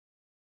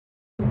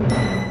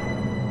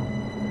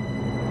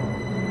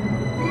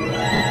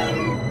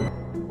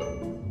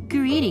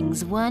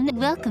Greetings, one.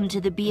 Welcome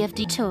to the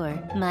BFD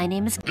tour. My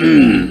name is...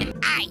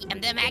 I am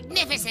the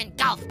magnificent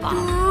golf ball.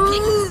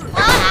 Please.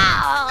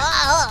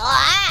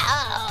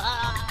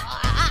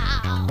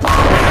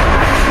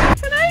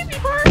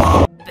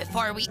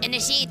 Before we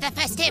initiate the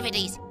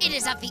festivities, it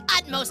is of the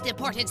utmost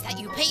importance that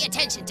you pay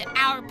attention to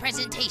our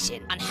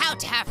presentation on how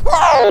to have...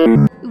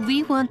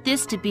 We want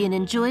this to be an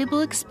enjoyable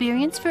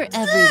experience for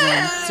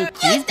everyone, so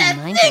please be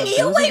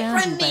mindful of those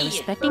around you by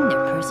respecting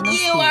their personal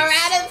space. You are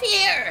out of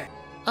here!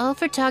 All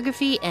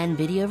photography and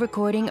video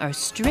recording are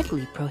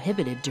strictly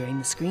prohibited during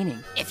the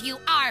screening. If you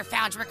are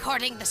found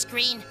recording the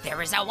screen,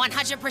 there is a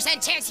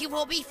 100% chance you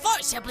will be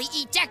forcibly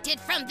ejected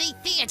from the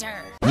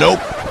theater. Nope.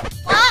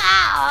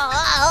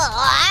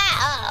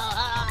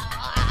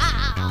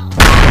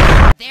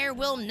 There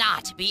will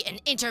not be an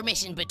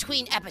intermission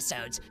between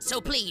episodes, so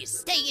please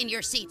stay in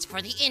your seats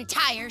for the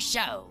entire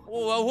show.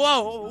 Whoa,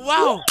 whoa,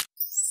 whoa!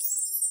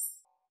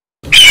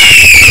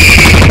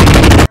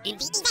 In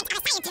the event of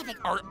a scientific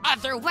or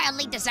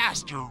otherworldly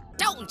disaster,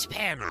 don't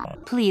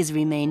panic. Please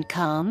remain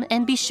calm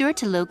and be sure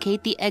to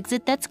locate the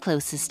exit that's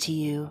closest to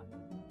you.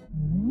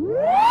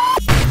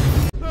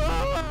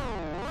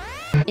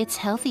 It's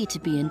healthy to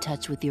be in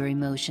touch with your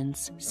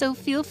emotions, so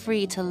feel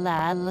free to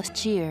laugh,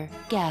 cheer,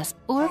 gasp,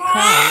 or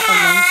cry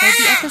alongside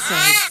the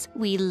episodes.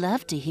 We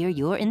love to hear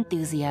your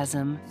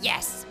enthusiasm.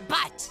 Yes,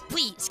 but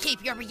please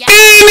keep your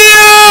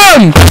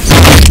reaction.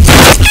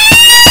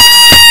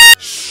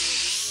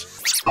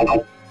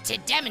 To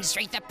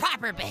demonstrate the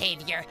proper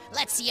behavior,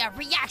 let's see a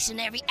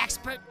reactionary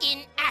expert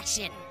in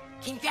action.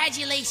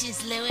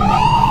 Congratulations, Louis.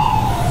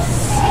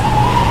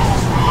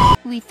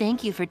 We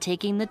thank you for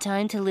taking the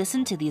time to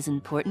listen to these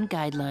important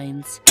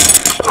guidelines.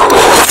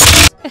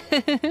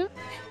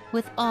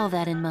 With all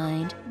that in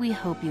mind, we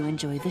hope you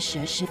enjoy the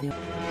show.